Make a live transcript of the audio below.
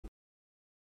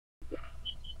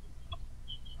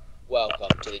welcome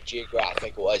to the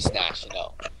Geographic Was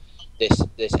National.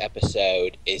 This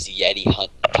episode is Yeti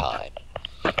hunting time.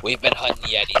 We've been hunting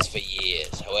Yetis for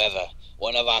years. However,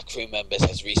 one of our crew members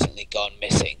has recently gone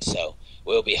missing, so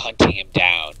we'll be hunting him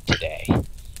down today.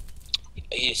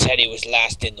 He said he was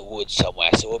last in the woods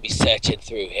somewhere, so we'll be searching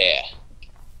through here.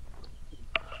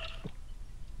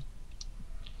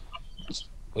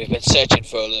 We've been searching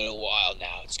for a little while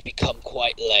now. It's become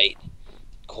quite late,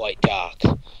 quite dark,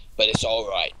 but it's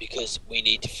alright because we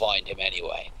need to find him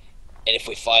anyway. And if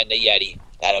we find the Yeti,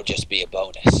 that'll just be a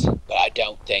bonus, but I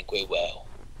don't think we will.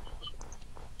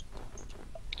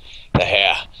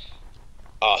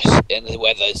 And the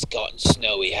weather's gotten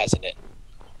snowy, hasn't it?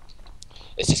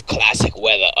 This is classic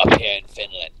weather up here in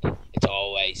Finland. It's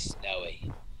always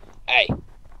snowy. Hey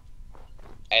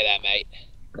there, mate.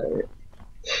 Hey.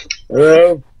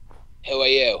 Hello? Who are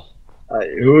you?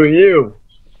 Who are you?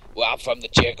 Well, I'm from the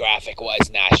Geographic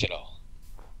Was National.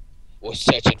 We're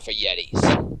searching for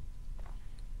Yetis.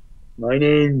 My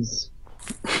name's...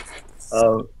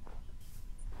 I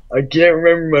can't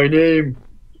remember my name.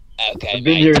 Okay, I've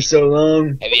been here so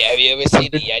long. Have you ever seen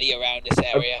a Yeti around this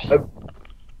area?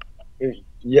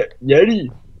 Yeti?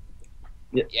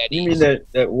 Yetis. You mean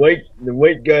the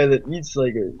white guy that eats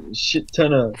like a shit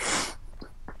ton of...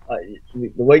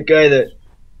 the white guy that...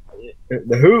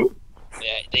 The who?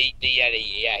 Yeah, the Yeti,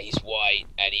 yeah, he's white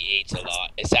and he eats a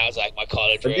lot. It sounds like my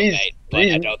college roommate, but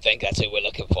I don't think that's who we're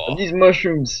looking for. Are these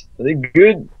mushrooms, are they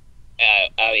good?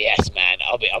 Oh yes, man.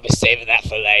 I'll be saving that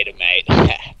for later, mate.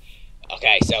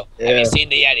 Okay, so have you seen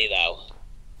the Yeti though?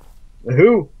 The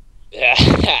who?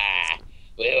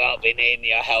 We won't be needing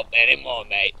your help anymore,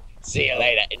 mate. See you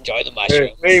later. Enjoy the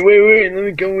mushrooms. Wait. Let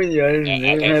me come with you. I don't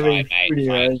have any food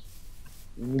here. It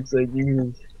looks like you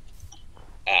can...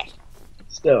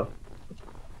 Stuff.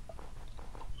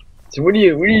 So what are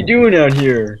you doing out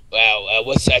here? Well,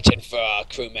 we're searching for our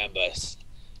crew members.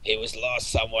 He was lost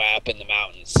somewhere up in the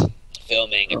mountains,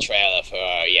 filming a trailer for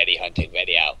our Yeti hunting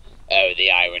video. Oh,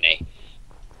 the irony.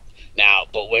 Now,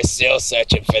 but we're still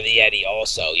searching for the Yeti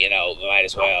also, you know, we might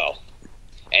as well.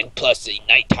 And plus, the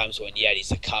night times when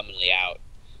Yetis are commonly out,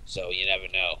 so you never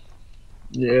know.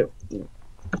 Yeah.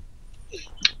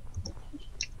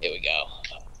 Here we go.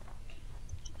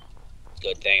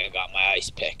 Good thing I got my ice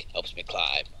pick. Helps me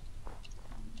climb.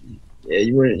 Yeah,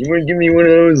 you wanna give me one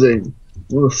of those? Like, a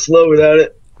little slow without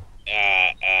it.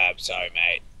 I'm sorry,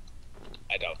 mate.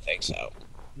 I don't think so.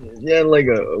 Yeah, like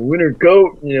a winter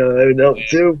coat, you know, that would help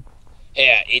too.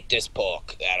 Here, eat this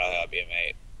pork. That'll help you,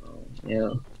 mate.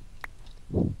 Yeah.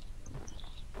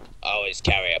 Always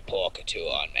carry a pork or two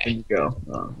on me. There you go.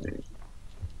 Oh, man.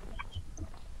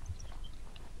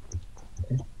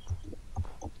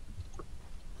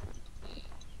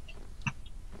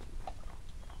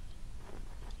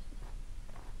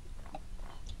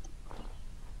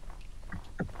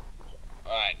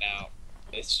 Alright, now,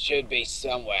 this should be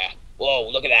somewhere. Whoa,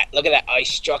 look at that. Look at that ice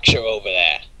structure over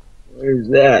there. Where's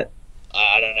that?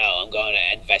 I don't know. I'm going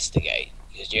to investigate.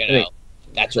 Because, you know,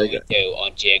 that's what we do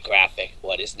on Geographic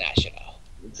What is National.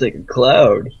 It's like a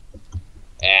cloud.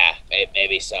 Yeah,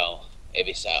 maybe so.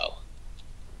 Maybe so.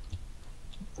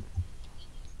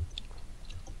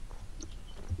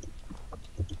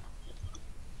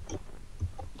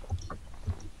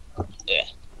 Yeah.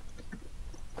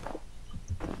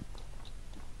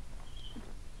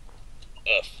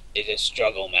 Ugh, it's a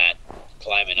struggle, man,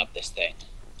 climbing up this thing.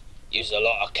 Uses a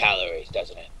lot of calories,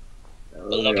 doesn't it? But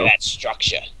look at that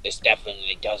structure. This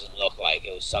definitely doesn't look like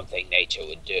it was something nature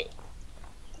would do.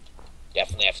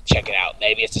 Definitely have to check it out.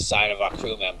 Maybe it's a sign of our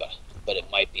crew member, but it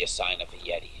might be a sign of a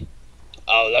Yeti.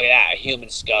 Oh, look at that, a human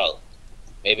skull.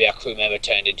 Maybe our crew member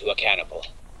turned into a cannibal.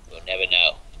 We'll never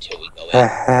know until we go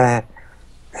in.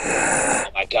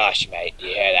 Oh my gosh, mate, do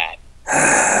you hear that? Oh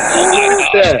my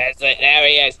gosh, there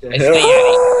he is. It's the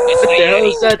Yeti. It's the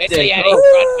Yeti. It's the Yeti.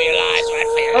 Run for your lives. Run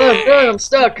for your lives. Oh god, I'm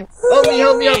stuck. Help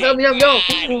me up. Help me up. Go.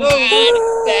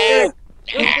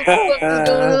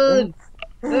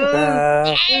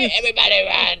 Everybody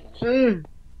run.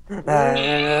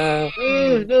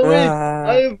 No, wait.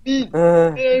 I have feet.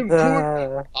 I'm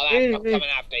poor. Hold on, I'm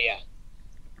coming after you.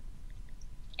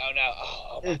 Oh no.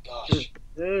 Oh my gosh.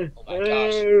 Oh my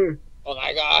gosh. Oh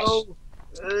my gosh.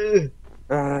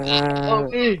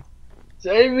 Help me.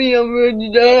 Save me, I'm going to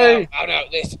die. Oh no,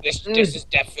 this is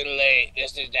definitely,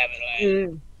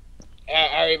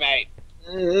 hurry, mate.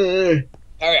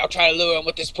 Hurry, I'll try to lure him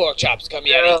with this pork chops. Come,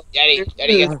 Yeti,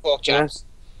 get the pork chops.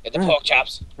 Get the pork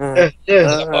chops. Get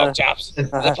the pork chops.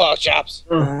 Get the pork chops.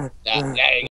 No, there you go.